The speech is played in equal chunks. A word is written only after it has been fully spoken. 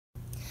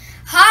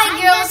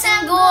girls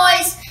and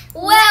boys,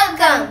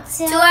 welcome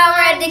to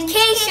our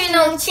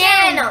educational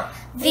channel,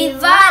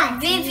 Vivat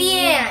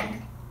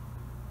Vivian.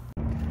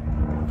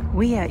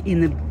 We are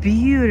in the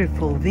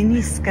beautiful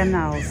Venice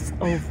Canals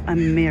of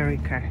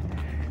America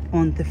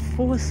on the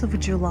 4th of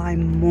July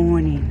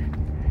morning.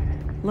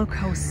 Look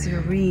how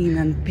serene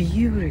and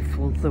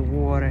beautiful the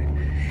water.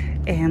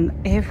 And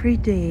every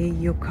day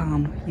you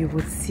come, you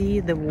will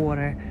see the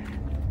water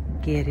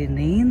getting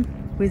in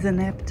with an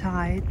ebb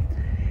tide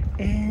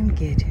and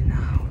getting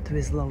out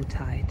with low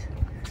tide.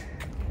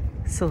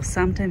 So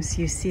sometimes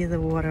you see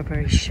the water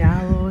very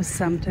shallow,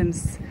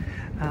 sometimes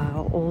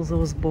all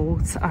those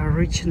boats are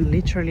reaching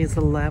literally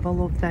the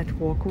level of that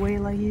walkway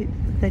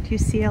that you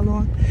see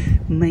along.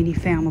 Many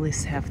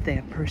families have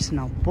their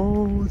personal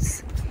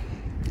boats.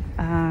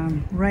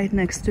 Right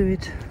next to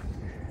it,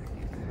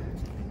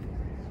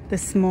 the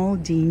small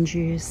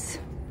dinghies.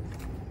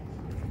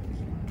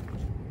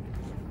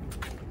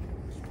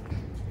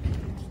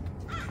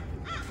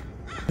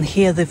 And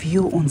here the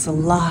view on the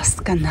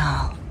last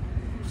canal.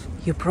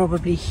 You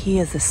probably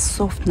hear the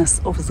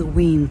softness of the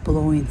wind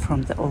blowing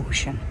from the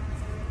ocean.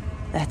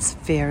 That's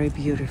very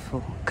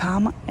beautiful.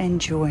 Come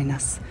and join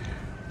us.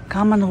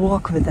 Come and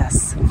walk with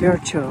us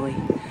virtually,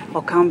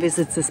 or come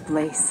visit this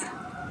place.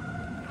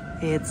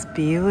 It's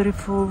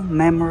beautiful,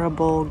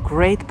 memorable,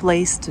 great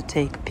place to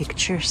take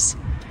pictures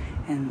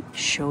and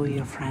show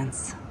your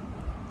friends.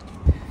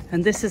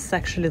 And this is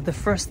actually the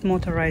first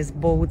motorized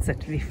boat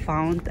that we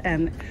found,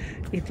 and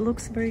it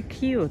looks very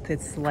cute.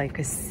 It's like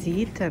a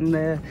seat and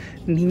a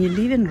mini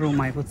living room,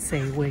 I would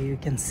say, where you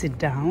can sit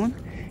down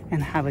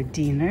and have a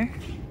dinner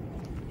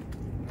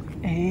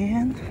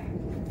and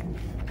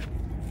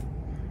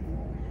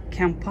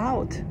camp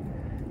out.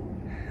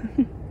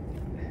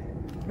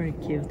 Very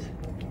cute.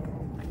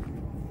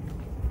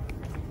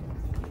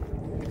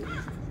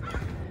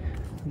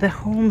 The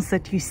homes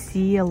that you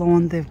see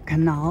along the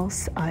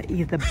canals are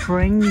either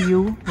brand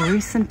new,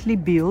 recently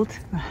built,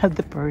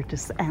 the bird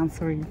is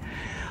answering,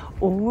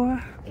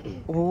 or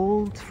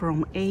old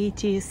from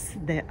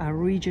 80s, the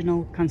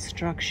original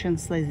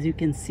constructions. As you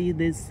can see,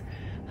 this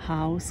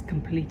house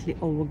completely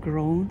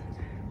overgrown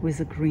with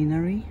the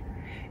greenery,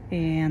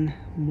 and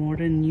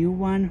modern new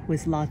one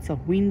with lots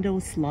of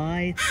windows,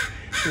 lights,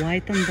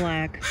 white and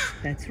black.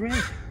 That's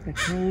right, the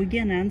crow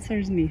again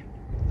answers me.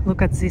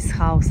 Look at this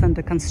house and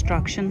the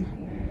construction.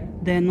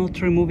 They're not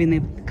removing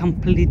it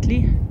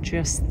completely,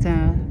 just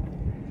I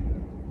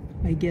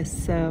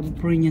guess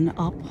bringing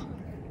up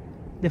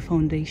the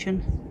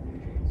foundation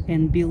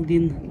and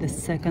building the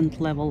second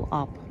level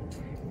up.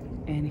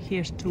 And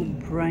here's two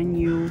brand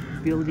new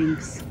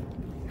buildings,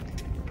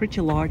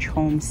 pretty large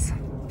homes,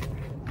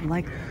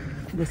 like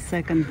the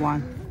second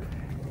one,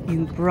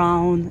 in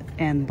brown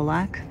and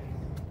black.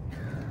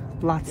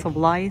 Lots of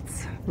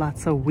lights,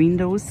 lots of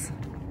windows,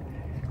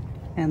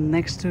 and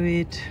next to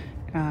it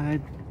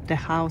the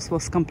house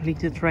was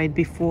completed right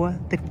before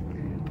the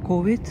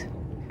COVID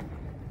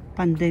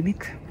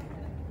pandemic.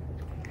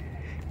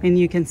 And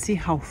you can see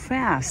how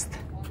fast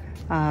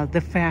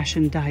the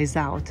fashion dies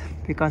out,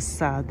 because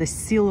the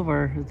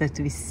silver that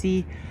we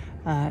see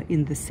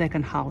in the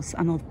second house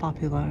are not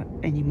popular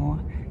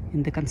anymore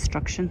in the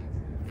construction.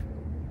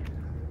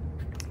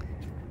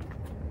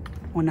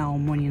 On our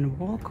morning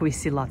walk, we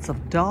see lots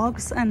of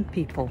dogs and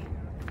people.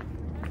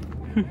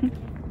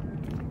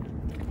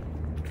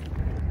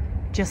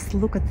 Just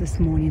look at this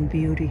morning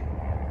beauty.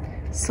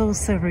 So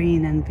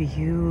serene and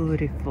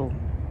beautiful.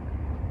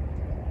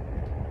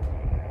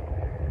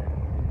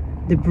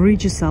 The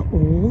bridges are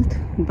old,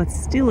 but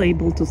still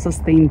able to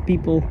sustain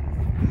people.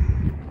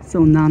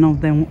 So none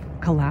of them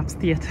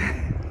collapsed yet.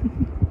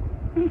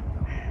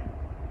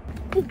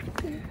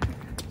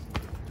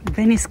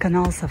 Venice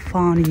canals are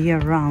found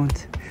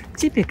year-round.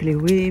 Typically,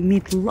 we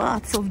meet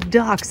lots of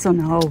ducks on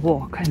our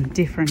walk and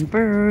different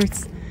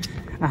birds,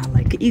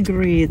 like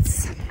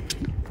egrets,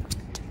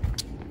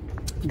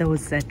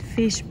 those that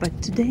fish,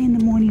 but today in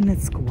the morning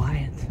it's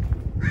quiet.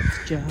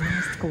 It's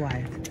just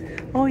quiet.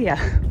 Oh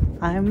yeah,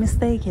 I'm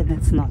mistaken,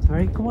 it's not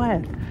very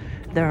quiet.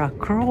 There are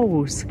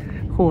crows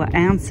who are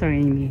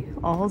answering me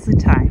all the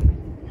time.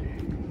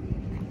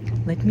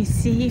 Let me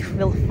see if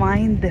we'll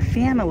find the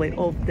family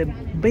of the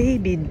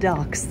baby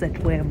ducks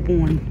that were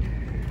born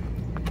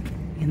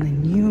in the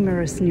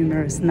numerous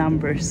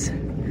numbers.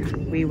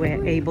 We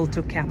were able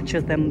to capture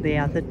them the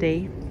other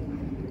day.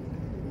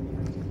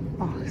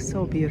 Oh,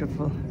 so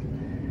beautiful.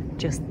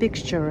 Just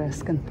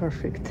picturesque and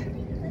perfect.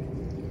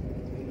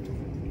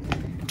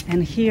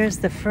 And here's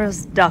the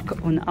first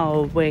duck on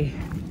our way.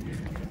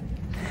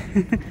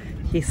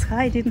 He's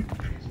hiding.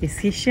 Is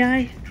he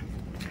shy?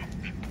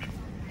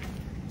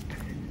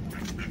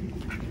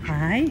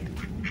 Hi.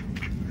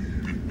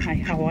 Hi,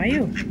 how are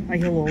you? Are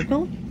you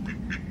local?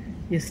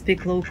 You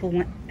speak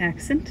local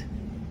accent?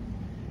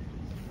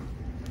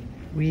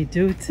 We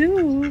do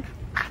too.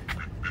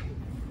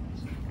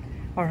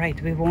 All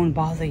right, we won't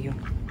bother you.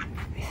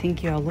 I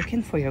think you are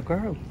looking for your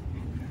girl.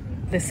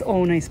 This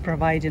owner is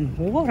providing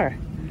water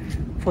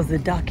for the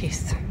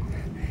duckies.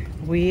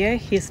 We are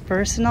his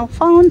personal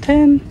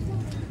fountain.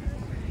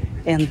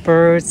 and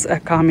birds are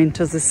coming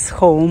to this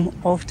home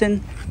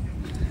often.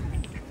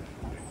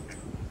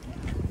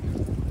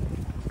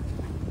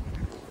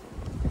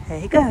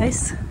 Hey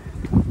guys,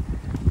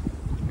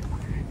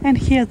 and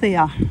here they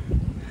are.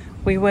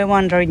 We were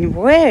wondering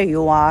where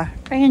you are,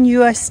 and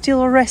you are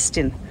still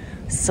resting.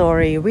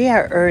 Sorry, we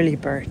are early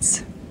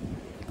birds.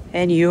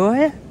 And you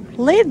are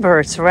late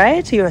birds,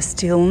 right? You are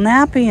still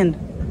napping.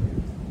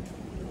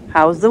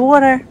 How's the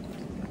water?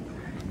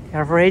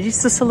 You're ready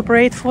to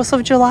celebrate 4th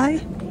of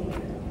July?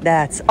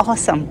 That's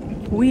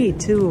awesome. We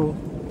too.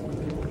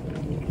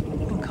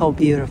 Look how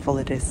beautiful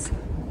it is.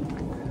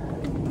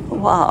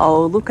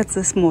 Wow, look at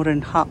this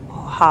modern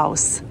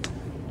house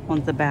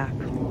on the back,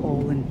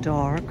 all in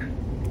dark.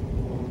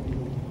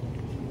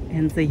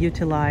 And they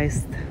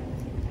utilized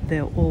the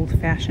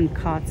old-fashioned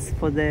cuts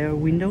for their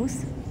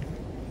windows.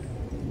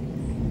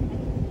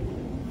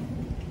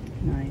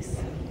 Nice.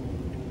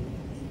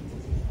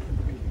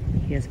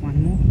 Here's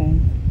one more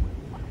home.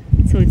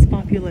 So it's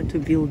popular to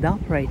build up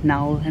right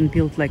now and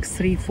build like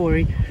 3,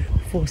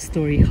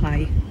 4-story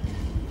high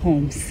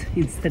homes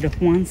instead of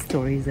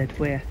 1-story that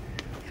were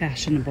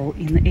fashionable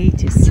in the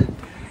 80s.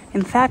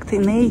 In fact,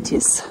 in the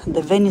 80s,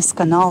 the Venice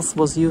Canals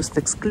was used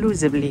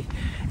exclusively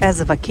as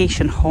a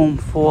vacation home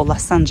for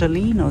Los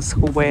Angelinos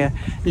who were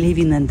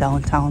living in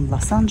downtown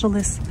Los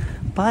Angeles,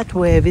 but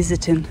were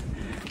visiting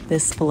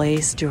this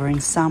place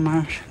during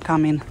summer,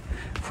 coming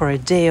for a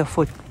day or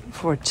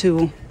for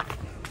two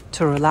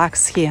to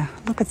relax here.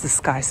 Look at the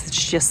skies.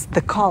 It's just,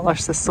 the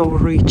colors are so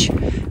rich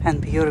and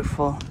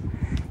beautiful.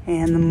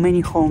 And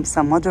many homes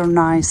are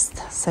modernized,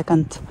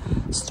 second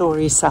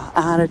stories are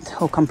added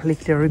or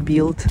completely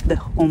rebuilt the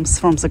homes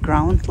from the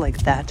ground, like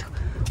that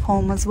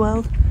home as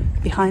well,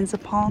 behind the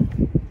palm.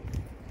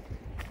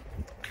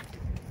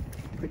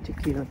 Pretty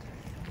cute.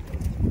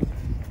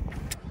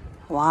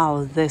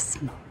 Wow, this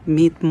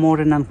meet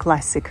modern and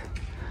classic.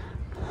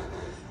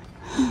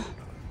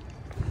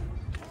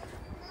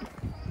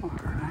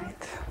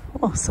 Alright.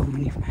 Oh, so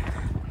many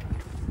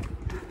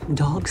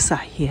dogs are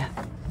here.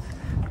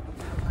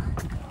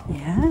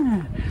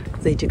 Yeah,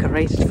 they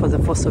decorated for the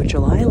 4th of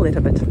July a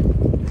little bit.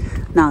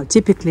 Now,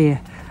 typically,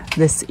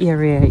 this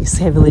area is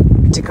heavily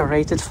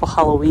decorated for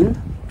Halloween.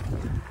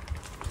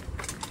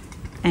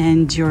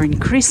 And during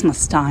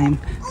Christmas time,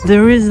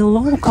 there is a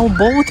local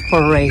boat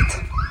parade.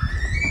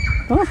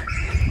 Oh.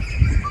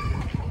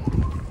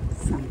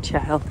 Some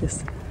child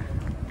is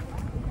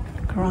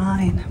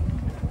crying.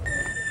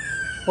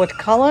 What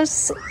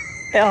colors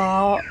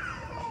of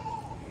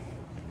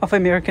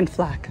American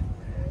flag?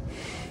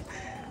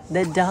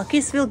 The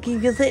duckies will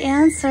give you the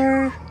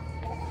answer.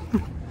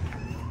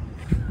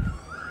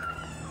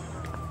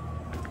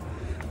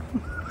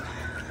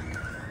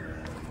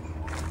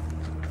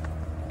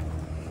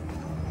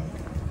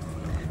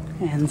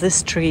 And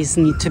these trees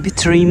need to be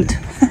trimmed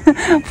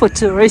for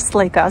tourists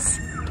like us.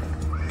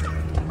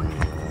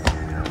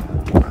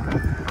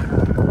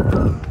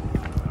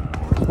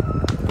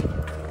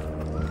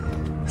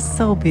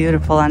 So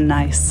beautiful and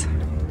nice.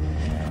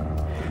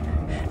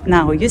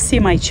 Now, you see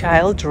my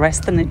child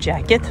dressed in a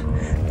jacket.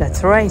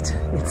 That's right,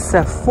 it's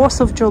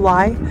 4th of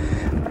July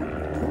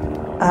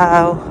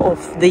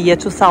of the year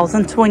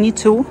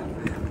 2022,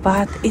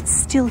 but it's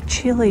still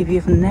chilly.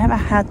 We've never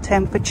had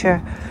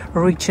temperature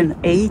reaching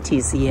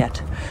 80s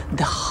yet.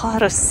 The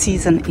hottest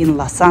season in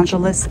Los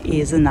Angeles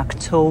is in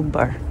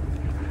October.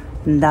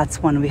 And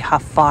that's when we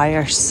have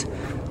fires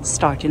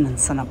starting in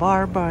Santa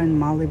Barbara and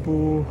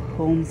Malibu,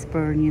 homes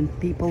burning,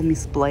 people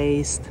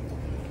misplaced.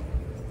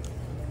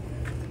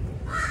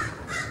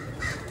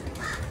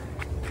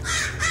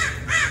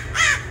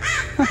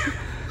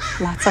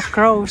 Lots of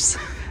crows.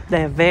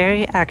 They're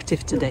very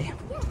active today.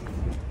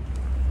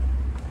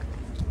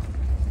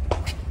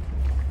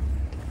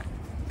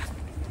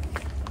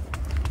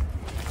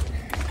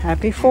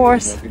 Happy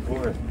 4th. Happy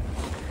 4th.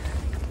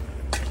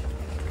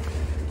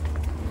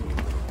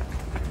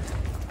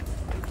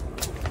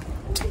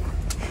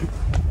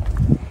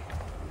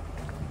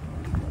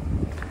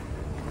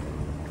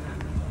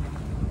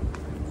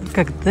 Look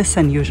at this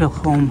unusual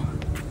home.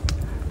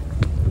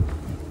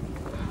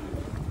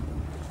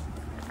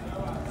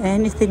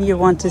 Anything you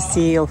want to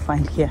see, you'll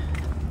find here.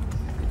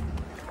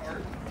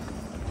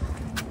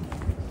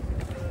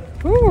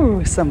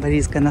 Ooh,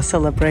 somebody's gonna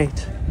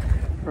celebrate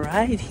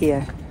right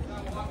here.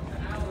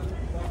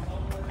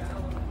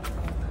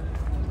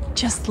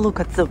 Just look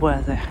at the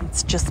weather.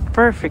 It's just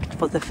perfect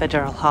for the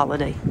federal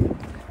holiday.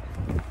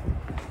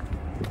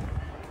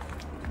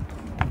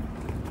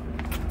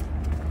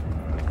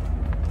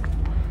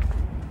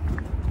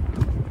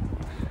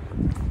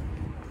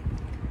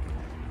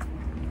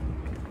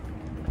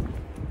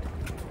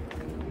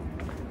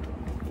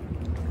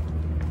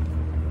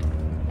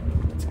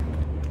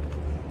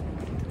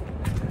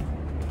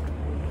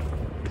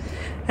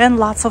 And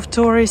lots of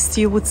tourists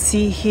you would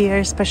see here,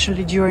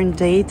 especially during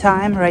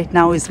daytime. Right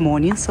now is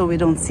morning, so we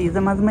don't see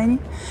them as many.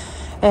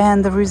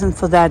 And the reason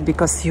for that,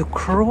 because you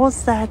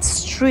cross that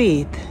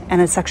street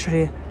and it's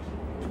actually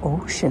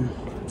ocean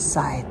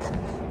side.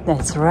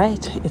 That's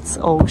right, it's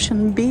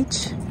Ocean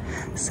Beach.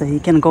 So you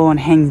can go and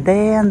hang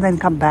there and then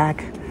come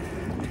back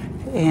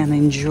and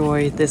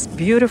enjoy this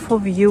beautiful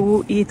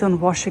view, eat on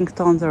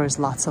Washington. There is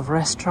lots of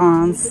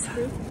restaurants.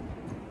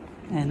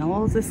 And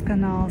all these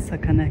canals are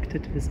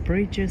connected with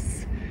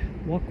bridges,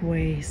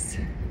 walkways.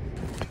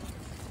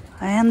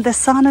 And the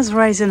sun is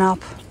rising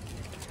up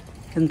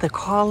and the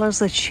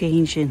colors are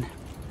changing.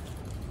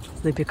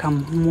 They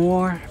become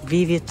more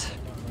vivid.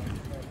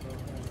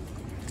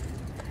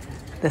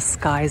 The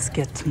skies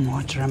get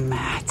more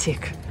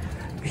dramatic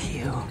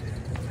view.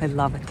 I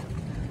love it.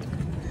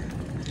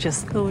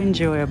 Just so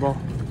enjoyable.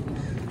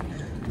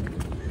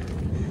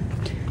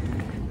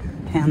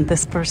 And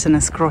this person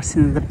is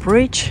crossing the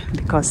bridge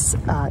because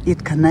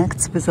it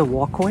connects with a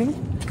walkway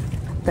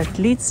that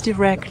leads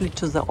directly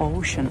to the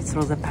ocean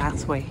through the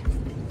pathway.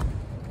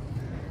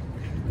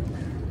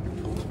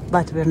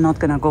 But we're not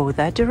gonna go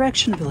that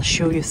direction. We'll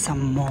show you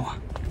some more.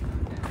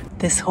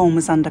 This home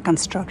is under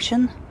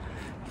construction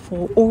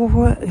for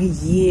over a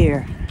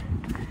year.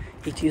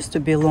 It used to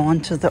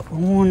belong to the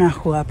owner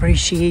who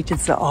appreciated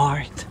the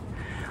art.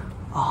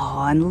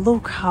 Oh, and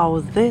look how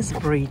this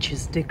bridge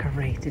is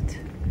decorated.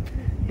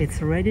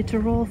 It's ready to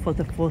roll for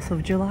the 4th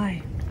of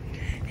July.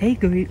 Hey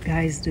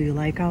guys, do you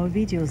like our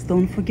videos?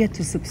 Don't forget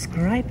to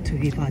subscribe to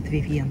Vivat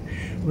Vivian.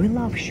 We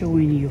love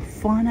showing you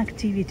fun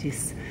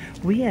activities.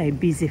 We are a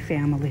busy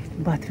family,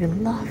 but we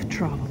love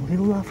travel, we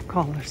love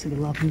colors, we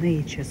love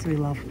nature, we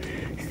love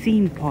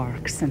theme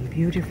parks and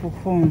beautiful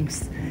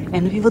homes.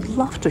 And we would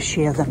love to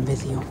share them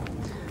with you.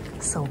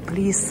 So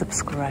please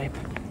subscribe.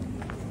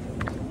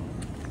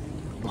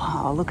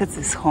 Wow, look at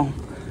this home.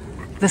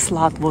 This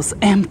lot was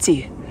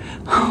empty.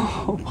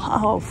 Oh,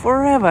 wow,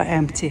 forever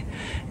empty.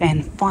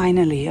 And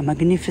finally a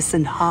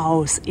magnificent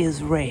house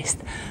is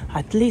raised,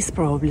 at least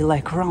probably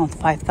like around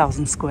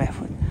 5,000 square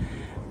foot.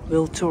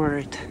 We'll tour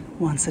it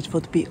once it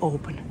would be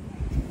open.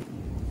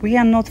 We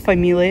are not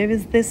familiar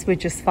with this, we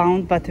just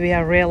found, but we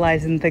are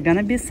realizing there's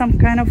gonna be some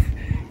kind of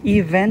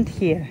event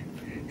here,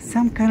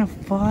 some kind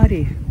of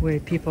party where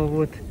people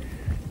would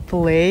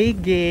play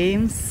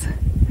games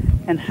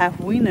and have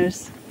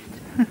winners.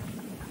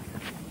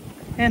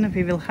 And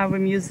we will have a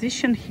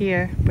musician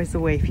here. By the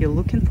way, if you're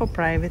looking for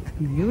private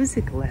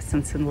music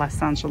lessons in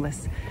Los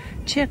Angeles,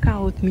 check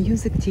out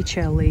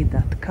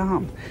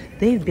musicteacherla.com.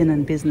 They've been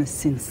in business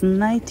since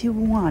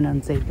 '91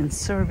 and they've been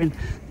serving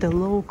the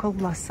local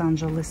Los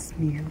Angeles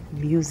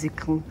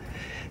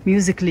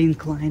musically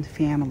inclined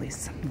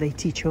families. They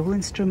teach all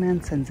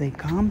instruments and they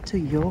come to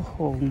your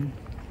home.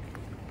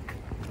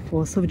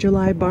 4th of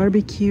July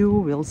barbecue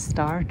will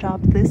start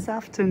up this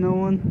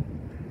afternoon.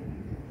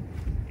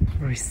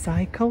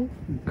 Recycle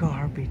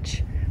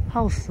garbage.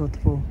 How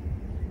thoughtful.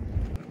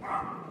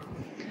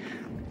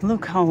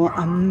 Look how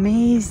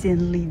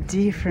amazingly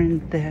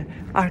different the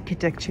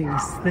architecture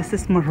is. This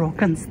is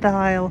Moroccan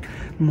style,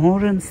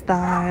 modern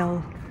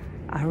style,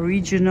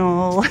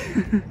 original,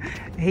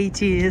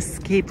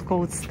 80s Cape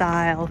Cod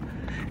style,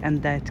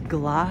 and that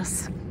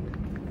glass.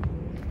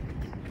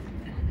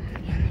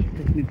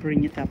 Let me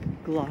bring it up.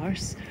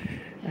 Glass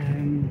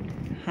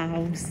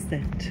house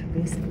that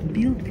was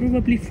built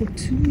probably for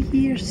 2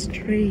 years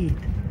straight.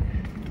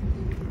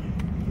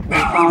 We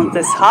found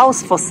this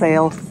house for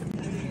sale.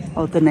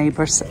 Oh, the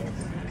neighbors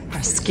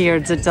are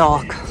scared the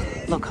dog.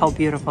 Look how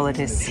beautiful it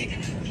is.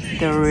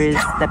 There is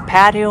the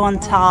patio on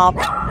top,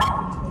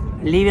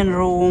 living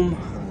room,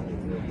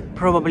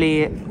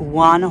 probably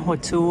 1 or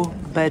 2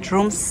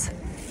 bedrooms,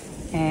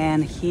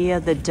 and here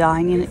the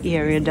dining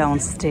area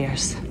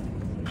downstairs.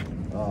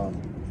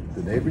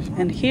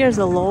 And here's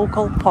a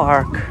local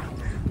park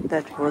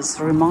that was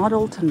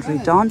remodeled and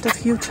redone a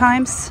few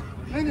times,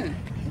 and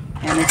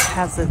it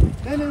has a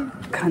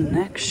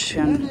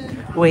connection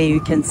where you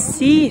can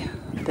see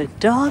the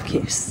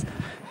doggies.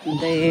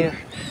 They're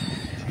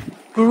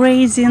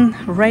grazing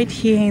right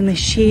here in the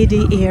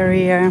shady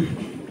area.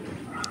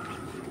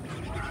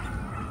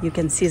 You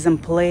can see them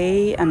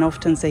play, and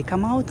often they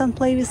come out and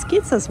play with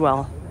kids as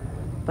well.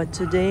 But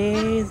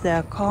today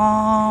they're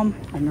calm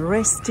and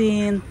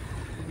resting,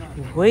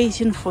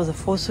 waiting for the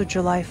 4th of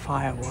July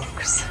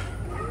fireworks.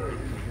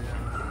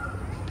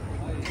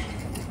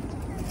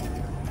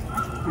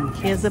 And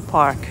here's the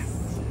park.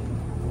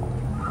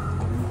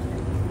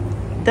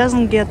 It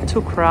doesn't get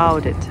too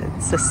crowded.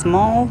 It's a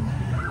small,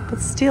 but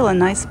still a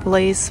nice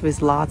place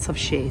with lots of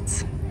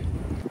shades.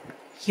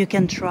 You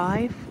can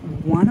drive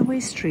one-way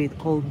street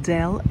called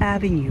Dell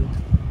Avenue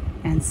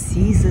and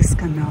see these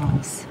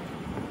canals.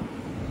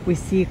 We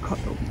see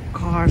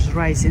cars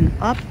rising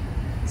up,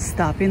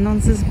 stopping on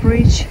this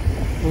bridge,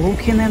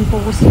 looking in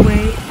both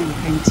ways and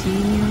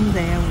continuing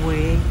their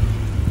way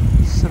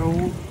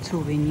through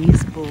to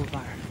Venice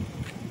Boulevard.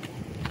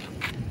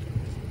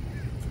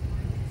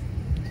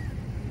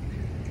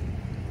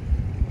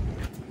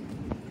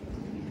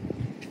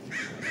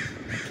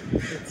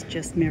 It's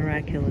just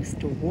miraculous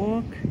to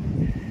walk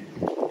and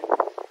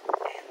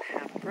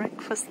have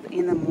breakfast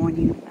in the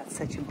morning at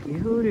such a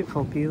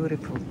beautiful,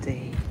 beautiful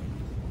day.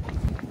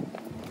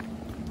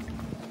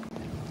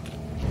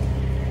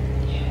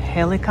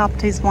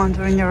 Helicopter is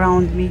wandering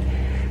around me.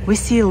 We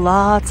see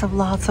lots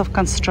of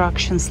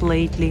constructions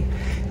lately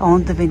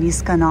on the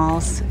Venice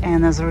Canals,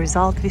 and as a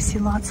result we see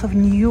lots of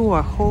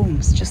newer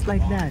homes just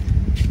like that.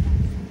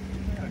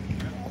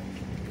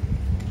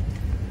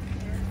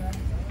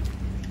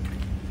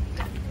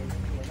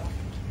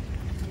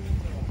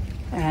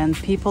 And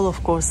people,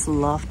 of course,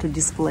 love to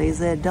display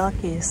their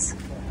duckies.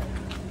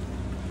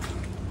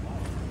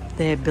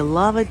 Their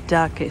beloved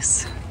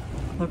duckies.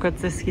 Look at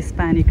this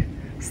Hispanic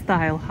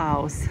style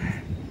house.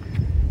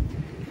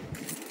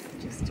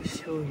 Just to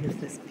show you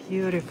this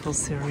beautiful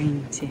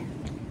serenity.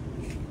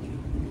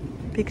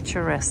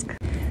 Picturesque.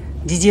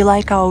 Did you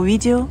like our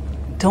video?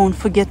 Don't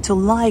forget to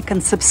like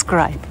and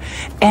subscribe.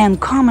 And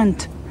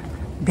comment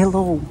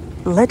below.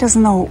 Let us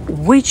know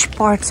which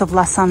parts of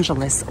Los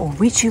Angeles or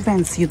which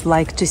events you'd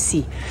like to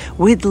see.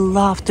 We'd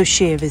love to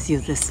share with you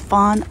these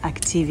fun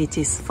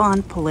activities,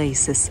 fun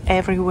places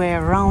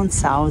everywhere around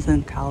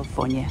Southern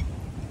California.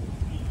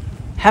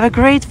 Have a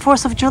great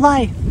 4th of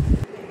July!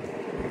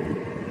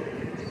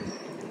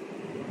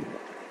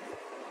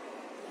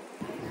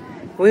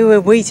 We were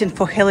waiting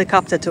for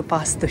helicopter to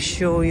pass to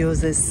show you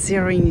the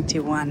serenity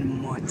one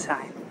more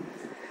time.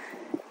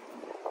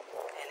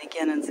 And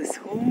again in this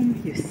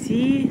home you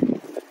see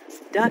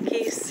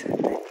duckies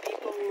that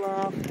people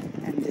love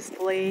and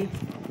display.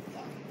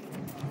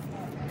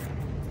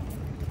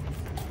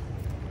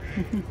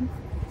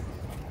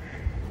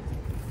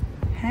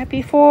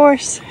 Happy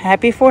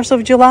 4th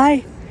of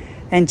July,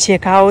 and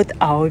check out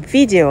our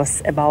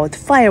videos about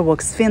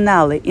fireworks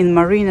finale in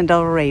Marina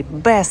del Rey.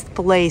 Best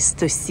place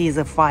to see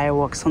the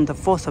fireworks on the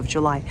 4th of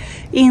July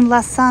in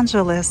Los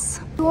Angeles.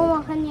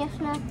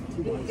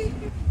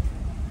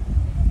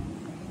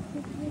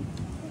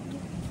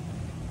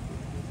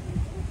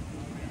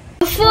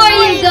 Before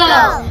you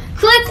go,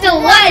 click the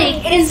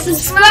like and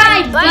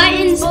subscribe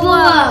buttons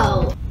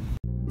below.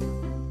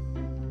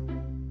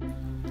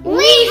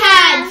 We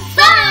had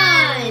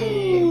fun!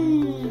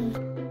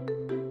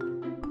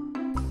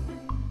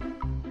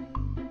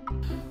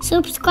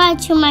 Subscribe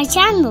to my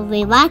channel,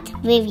 Vivat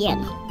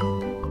Vivian.